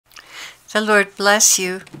The Lord bless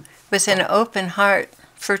you with an open heart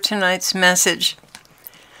for tonight's message.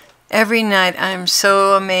 Every night I am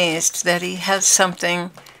so amazed that He has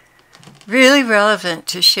something really relevant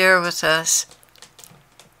to share with us.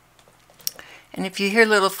 And if you hear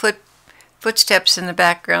little footsteps in the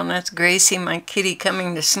background, that's Gracie, my kitty,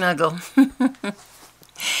 coming to snuggle.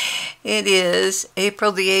 It is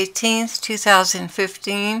April the 18th,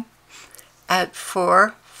 2015 at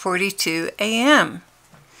 4:42 a.m.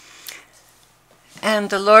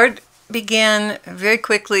 And the Lord began very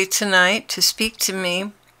quickly tonight to speak to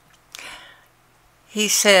me. He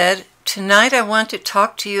said, "Tonight I want to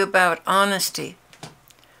talk to you about honesty.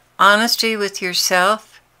 Honesty with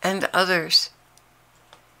yourself and others.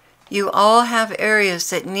 You all have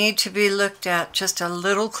areas that need to be looked at just a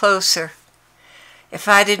little closer. If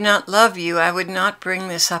I did not love you, I would not bring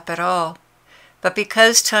this up at all. But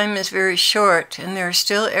because time is very short and there are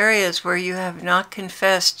still areas where you have not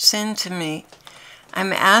confessed sin to me,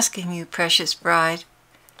 I'm asking you, precious bride,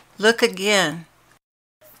 look again.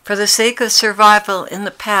 For the sake of survival in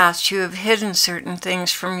the past, you have hidden certain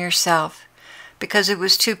things from yourself because it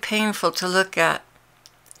was too painful to look at.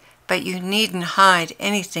 But you needn't hide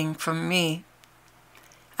anything from me.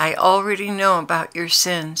 I already know about your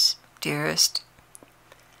sins, dearest.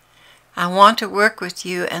 I want to work with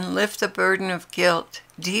you and lift the burden of guilt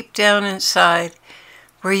deep down inside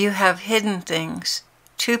where you have hidden things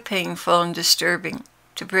too painful and disturbing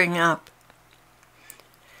to bring up.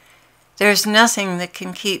 There's nothing that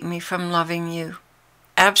can keep me from loving you.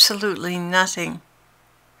 Absolutely nothing.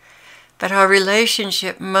 But our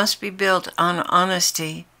relationship must be built on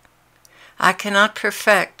honesty. I cannot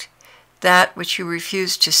perfect that which you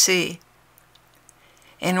refuse to see.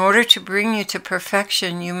 In order to bring you to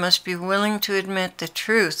perfection, you must be willing to admit the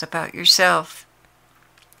truth about yourself.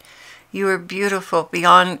 You are beautiful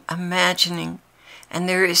beyond imagining, and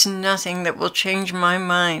there is nothing that will change my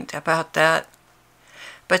mind about that.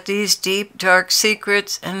 But these deep, dark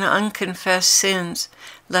secrets and unconfessed sins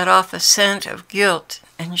let off a scent of guilt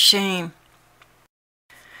and shame.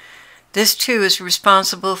 This too is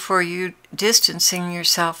responsible for you distancing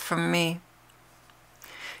yourself from me.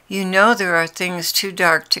 You know there are things too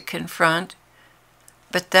dark to confront,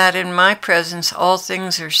 but that in my presence all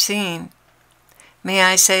things are seen. May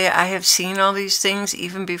I say I have seen all these things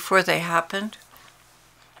even before they happened?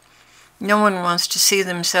 No one wants to see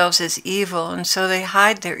themselves as evil, and so they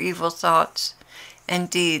hide their evil thoughts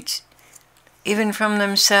and deeds, even from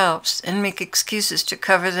themselves, and make excuses to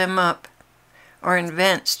cover them up, or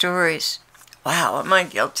invent stories. Wow, am I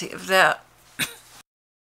guilty of that?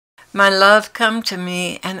 My love, come to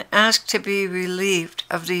me and ask to be relieved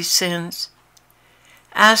of these sins.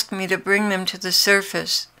 Ask me to bring them to the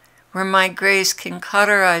surface, where my grace can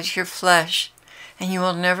cauterize your flesh, and you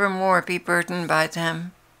will never more be burdened by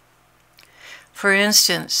them. For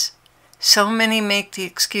instance, so many make the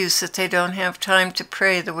excuse that they don't have time to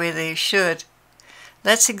pray the way they should.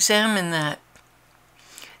 Let's examine that.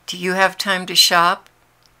 Do you have time to shop,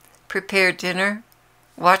 prepare dinner,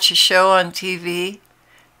 watch a show on TV,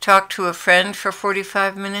 talk to a friend for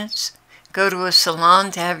 45 minutes, go to a salon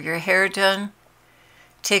to have your hair done,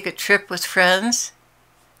 take a trip with friends,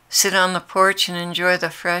 sit on the porch and enjoy the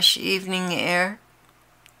fresh evening air?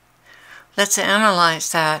 Let's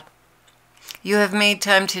analyze that. You have made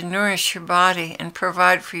time to nourish your body and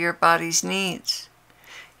provide for your body's needs.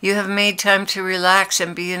 You have made time to relax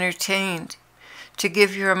and be entertained, to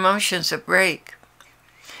give your emotions a break.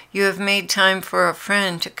 You have made time for a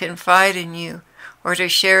friend to confide in you or to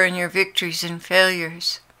share in your victories and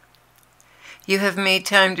failures. You have made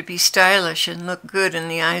time to be stylish and look good in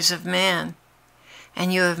the eyes of man.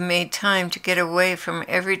 And you have made time to get away from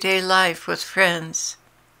everyday life with friends.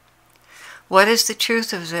 What is the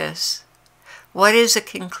truth of this? What is a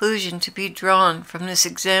conclusion to be drawn from this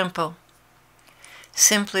example?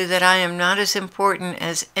 Simply that I am not as important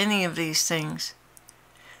as any of these things.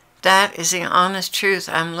 That is the honest truth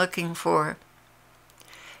I'm looking for.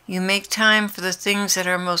 You make time for the things that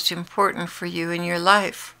are most important for you in your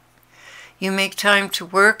life. You make time to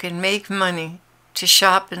work and make money, to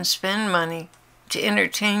shop and spend money, to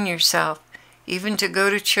entertain yourself, even to go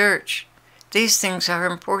to church. These things are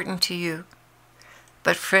important to you.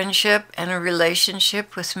 But friendship and a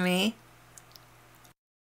relationship with me?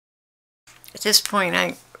 At this point,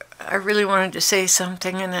 I really wanted to say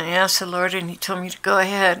something, and I asked the Lord, and He told me to go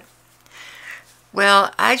ahead.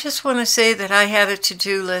 Well, I just want to say that I had a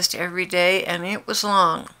to-do list every day, and it was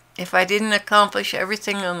long. If I didn't accomplish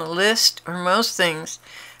everything on the list, or most things,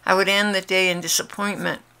 I would end the day in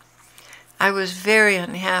disappointment. I was very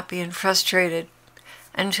unhappy and frustrated,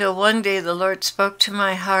 until one day the Lord spoke to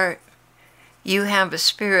my heart You have a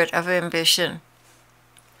spirit of ambition.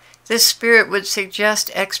 This spirit would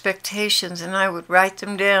suggest expectations, and I would write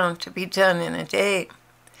them down to be done in a day.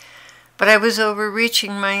 But I was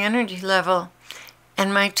overreaching my energy level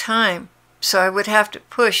and my time, so I would have to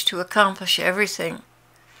push to accomplish everything.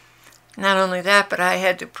 Not only that, but I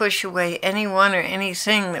had to push away anyone or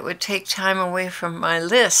anything that would take time away from my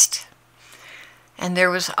list. And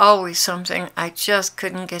there was always something I just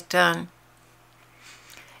couldn't get done.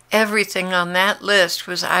 Everything on that list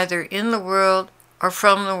was either in the world or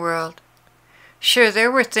from the world. Sure,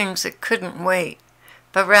 there were things that couldn't wait,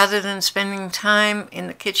 but rather than spending time in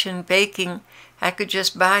the kitchen baking, I could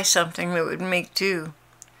just buy something that would make do.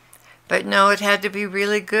 But no, it had to be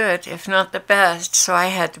really good, if not the best, so I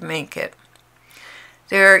had to make it.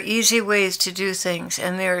 There are easy ways to do things,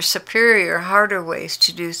 and there are superior, harder ways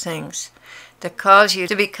to do things that cause you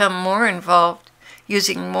to become more involved,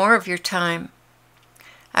 using more of your time.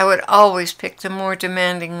 I would always pick the more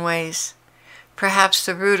demanding ways. Perhaps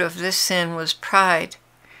the root of this sin was pride.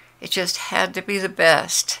 It just had to be the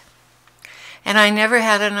best. And I never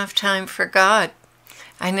had enough time for God.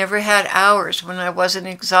 I never had hours when I wasn't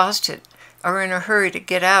exhausted or in a hurry to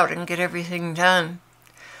get out and get everything done.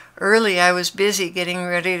 Early, I was busy getting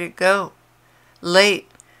ready to go. Late,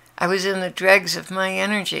 I was in the dregs of my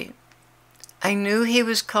energy. I knew He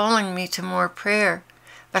was calling me to more prayer,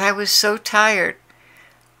 but I was so tired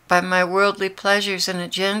by my worldly pleasures and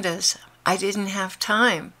agendas, I didn't have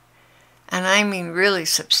time. And I mean really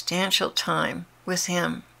substantial time with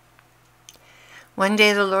Him. One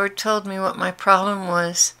day the Lord told me what my problem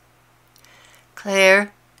was.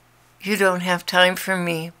 Claire, you don't have time for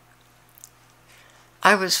me.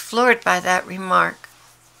 I was floored by that remark.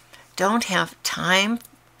 Don't have time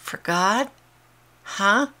for God?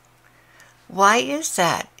 Huh? Why is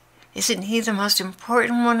that? Isn't He the most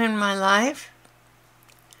important one in my life?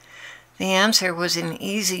 The answer was an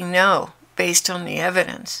easy no, based on the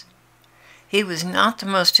evidence. He was not the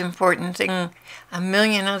most important thing. A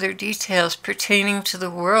million other details pertaining to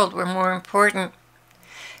the world were more important.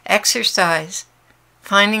 Exercise,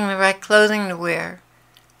 finding the right clothing to wear,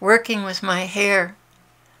 working with my hair,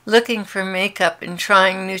 looking for makeup and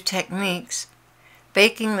trying new techniques,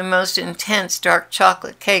 baking the most intense dark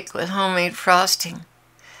chocolate cake with homemade frosting,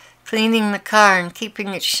 cleaning the car and keeping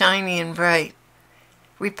it shiny and bright,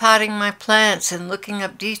 repotting my plants and looking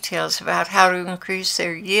up details about how to increase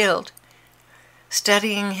their yield,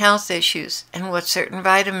 studying health issues and what certain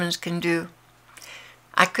vitamins can do.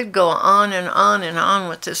 I could go on and on and on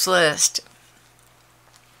with this list.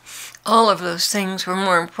 All of those things were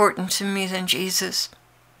more important to me than Jesus,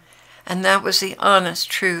 and that was the honest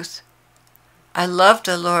truth. I loved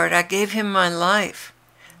the Lord. I gave Him my life.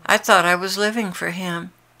 I thought I was living for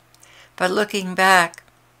Him, but looking back,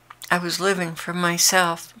 I was living for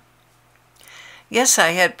myself. Yes,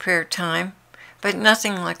 I had prayer time, but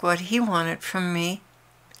nothing like what He wanted from me.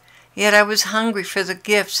 Yet I was hungry for the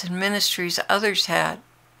gifts and ministries others had.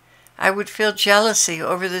 I would feel jealousy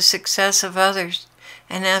over the success of others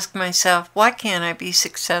and ask myself, why can't I be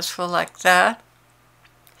successful like that?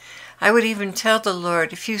 I would even tell the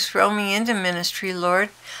Lord, if you throw me into ministry, Lord,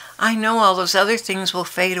 I know all those other things will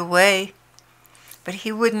fade away. But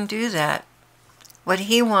He wouldn't do that. What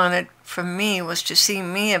He wanted from me was to see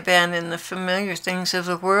me abandon the familiar things of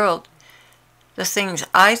the world, the things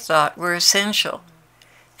I thought were essential,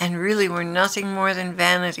 and really were nothing more than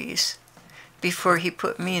vanities, before He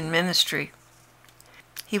put me in ministry.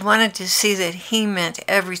 He wanted to see that He meant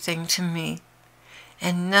everything to me,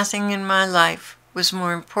 and nothing in my life was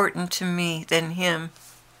more important to me than Him.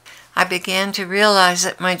 I began to realize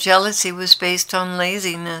that my jealousy was based on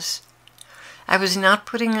laziness. I was not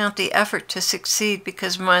putting out the effort to succeed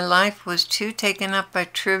because my life was too taken up by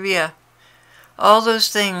trivia, all those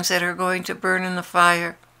things that are going to burn in the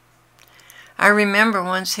fire. I remember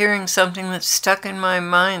once hearing something that stuck in my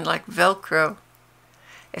mind like Velcro.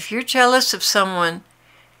 If you're jealous of someone,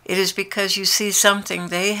 it is because you see something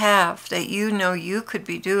they have that you know you could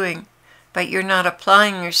be doing, but you're not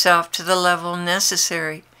applying yourself to the level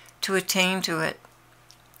necessary to attain to it.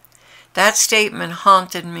 That statement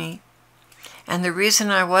haunted me, and the reason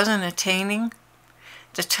I wasn't attaining,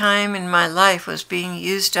 the time in my life was being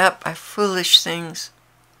used up by foolish things.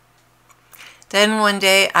 Then one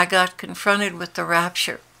day I got confronted with the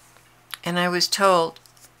rapture, and I was told,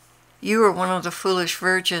 "You were one of the foolish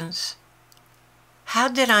virgins." How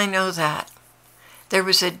did I know that? There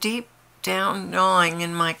was a deep down gnawing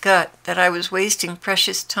in my gut that I was wasting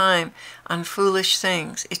precious time on foolish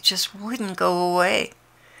things. It just wouldn't go away.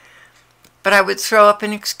 But I would throw up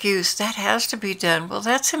an excuse. That has to be done. Well,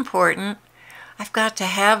 that's important. I've got to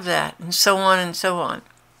have that, and so on and so on.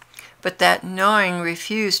 but that knowing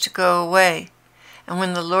refused to go away. And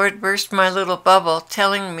when the Lord burst my little bubble,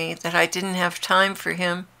 telling me that I didn't have time for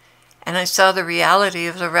him, and I saw the reality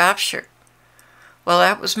of the rapture, well,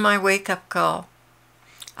 that was my wake-up call.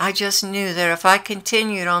 I just knew that if I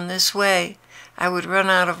continued on this way, I would run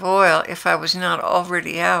out of oil if I was not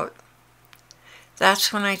already out.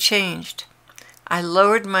 That's when I changed. I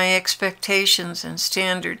lowered my expectations and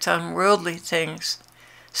standards on worldly things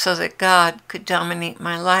so that God could dominate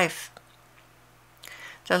my life.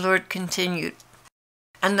 The Lord continued,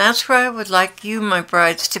 and that's where I would like you, my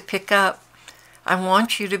brides, to pick up. I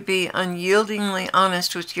want you to be unyieldingly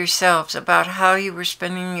honest with yourselves about how you were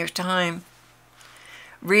spending your time.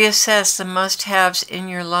 Reassess the must-haves in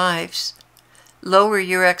your lives. Lower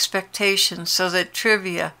your expectations so that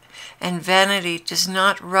trivia and vanity does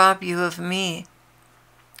not rob you of me.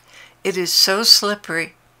 It is so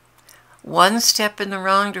slippery. One step in the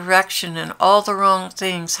wrong direction and all the wrong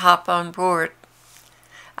things hop on board.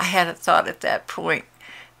 I had a thought at that point,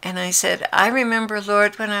 and I said, I remember,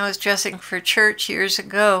 Lord, when I was dressing for church years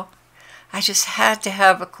ago, I just had to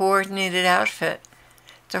have a coordinated outfit.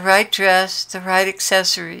 The right dress, the right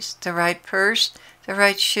accessories, the right purse, the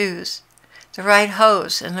right shoes, the right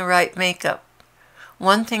hose, and the right makeup.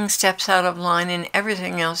 One thing steps out of line and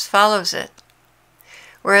everything else follows it.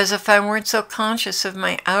 Whereas if I weren't so conscious of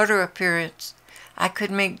my outer appearance, I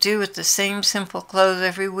could make do with the same simple clothes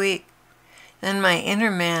every week. Then my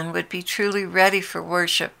inner man would be truly ready for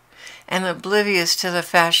worship and oblivious to the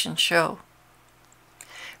fashion show.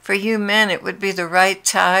 For you men, it would be the right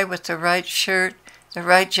tie with the right shirt, the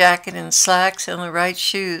right jacket and slacks, and the right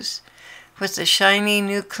shoes, with the shiny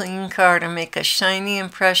new clean car to make a shiny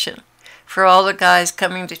impression for all the guys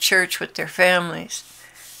coming to church with their families.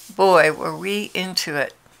 Boy, were we into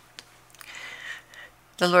it.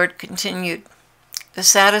 The Lord continued, the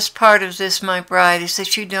saddest part of this, my bride, is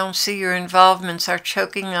that you don't see your involvements are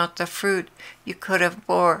choking out the fruit you could have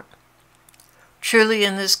bore. Truly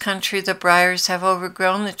in this country the briars have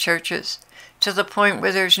overgrown the churches to the point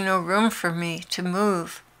where there's no room for me to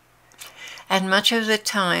move. And much of the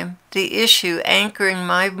time, the issue anchoring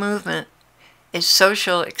my movement is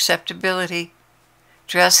social acceptability,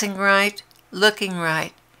 dressing right, looking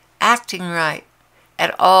right, acting right,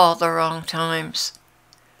 at all the wrong times.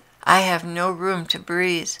 I have no room to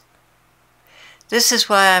breathe. This is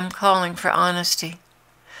why I'm calling for honesty,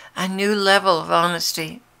 a new level of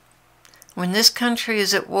honesty. When this country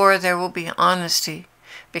is at war, there will be honesty,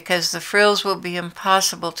 because the frills will be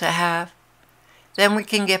impossible to have. Then we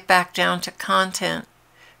can get back down to content,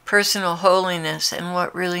 personal holiness, and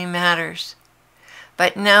what really matters.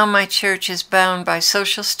 But now my church is bound by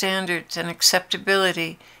social standards and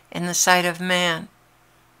acceptability in the sight of man.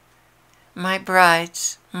 My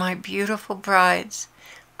brides, my beautiful brides,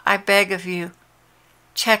 I beg of you,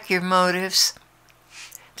 check your motives.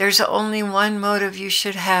 There's only one motive you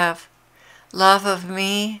should have, love of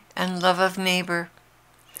me and love of neighbor.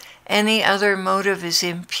 Any other motive is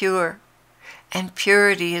impure, and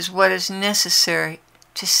purity is what is necessary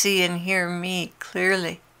to see and hear me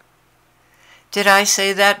clearly. Did I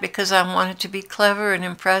say that because I wanted to be clever and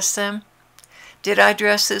impress them? Did I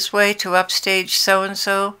dress this way to upstage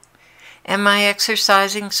so-and-so? Am I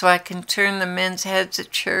exercising so I can turn the men's heads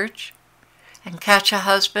at church and catch a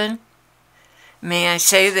husband? May I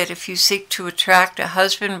say that if you seek to attract a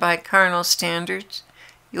husband by carnal standards,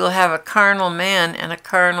 you will have a carnal man and a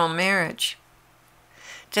carnal marriage.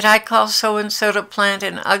 Did I call so-and-so to plant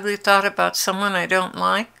an ugly thought about someone I don't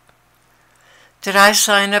like? Did I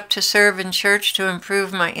sign up to serve in church to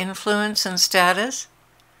improve my influence and status?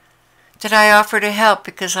 Did I offer to help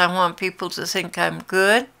because I want people to think I'm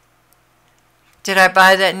good? Did I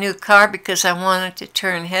buy that new car because I wanted to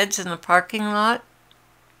turn heads in the parking lot?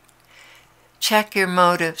 Check your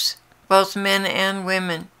motives, both men and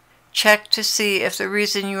women. Check to see if the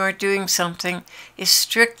reason you are doing something is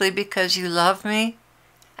strictly because you love me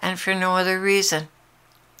and for no other reason.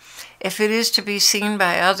 If it is to be seen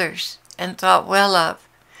by others and thought well of,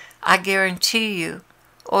 I guarantee you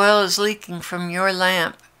oil is leaking from your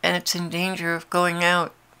lamp and it's in danger of going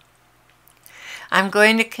out. I'm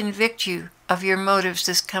going to convict you of your motives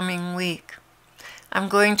this coming week. I'm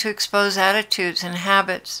going to expose attitudes and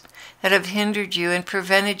habits that have hindered you and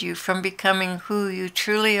prevented you from becoming who you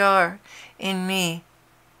truly are in me.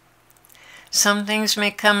 Some things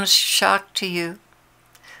may come as shock to you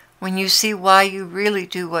when you see why you really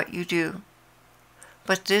do what you do.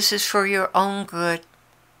 But this is for your own good.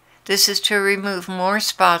 This is to remove more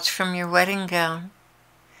spots from your wedding gown.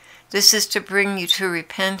 This is to bring you to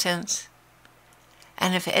repentance.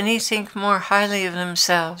 And if any think more highly of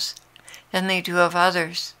themselves than they do of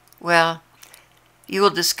others, well, you will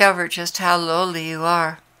discover just how lowly you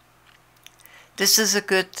are. This is a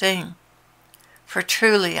good thing, for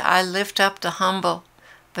truly I lift up the humble,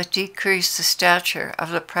 but decrease the stature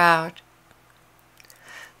of the proud.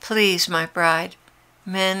 Please, my bride,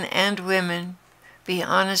 men and women, be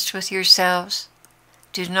honest with yourselves.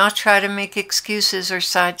 Do not try to make excuses or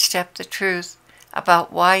sidestep the truth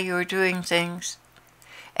about why you are doing things.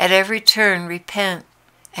 At every turn, repent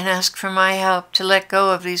and ask for my help to let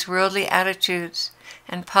go of these worldly attitudes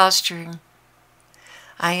and posturing.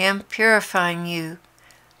 I am purifying you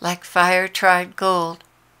like fire-tried gold.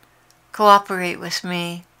 Cooperate with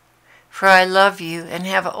me, for I love you and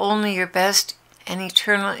have only your best and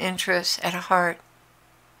eternal interests at heart.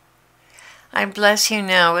 I bless you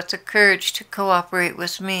now with the courage to cooperate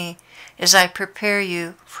with me as I prepare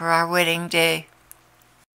you for our wedding day.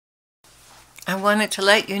 I wanted to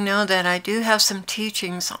let you know that I do have some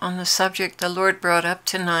teachings on the subject the Lord brought up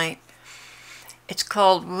tonight. It's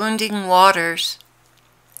called Wounding Waters,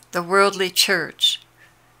 the Worldly Church.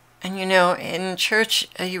 And you know, in church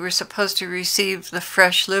you were supposed to receive the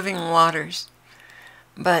fresh living waters.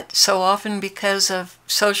 But so often because of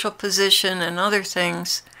social position and other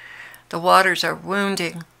things, the waters are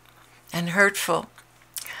wounding and hurtful.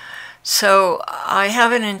 So I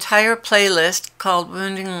have an entire playlist called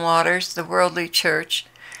Wounding Waters, the Worldly Church,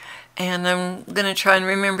 and I'm going to try and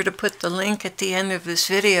remember to put the link at the end of this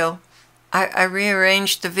video. I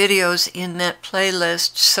rearranged the videos in that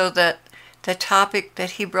playlist so that the topic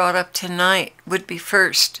that he brought up tonight would be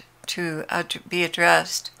first to be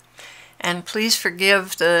addressed. And please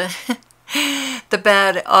forgive the the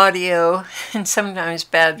bad audio and sometimes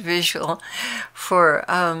bad visual for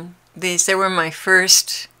these. They were my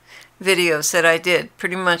first videos that I did,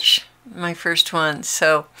 pretty much my first ones.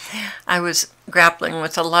 So I was grappling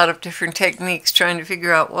with a lot of different techniques trying to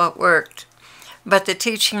figure out what worked. But the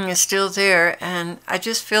teaching is still there, and I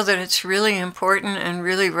just feel that it's really important and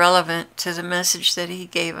really relevant to the message that he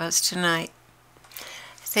gave us tonight.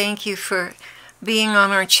 Thank you for being on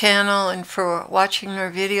our channel and for watching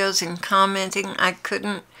our videos and commenting. I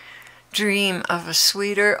couldn't dream of a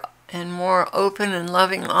sweeter and more open and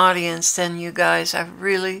loving audience than you guys. I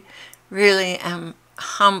really, really am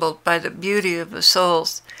humbled by the beauty of the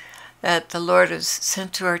souls that the Lord has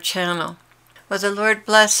sent to our channel. Well, the Lord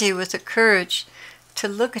bless you with the courage to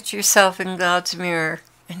look at yourself in God's mirror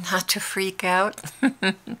and not to freak out.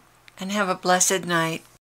 And have a blessed night.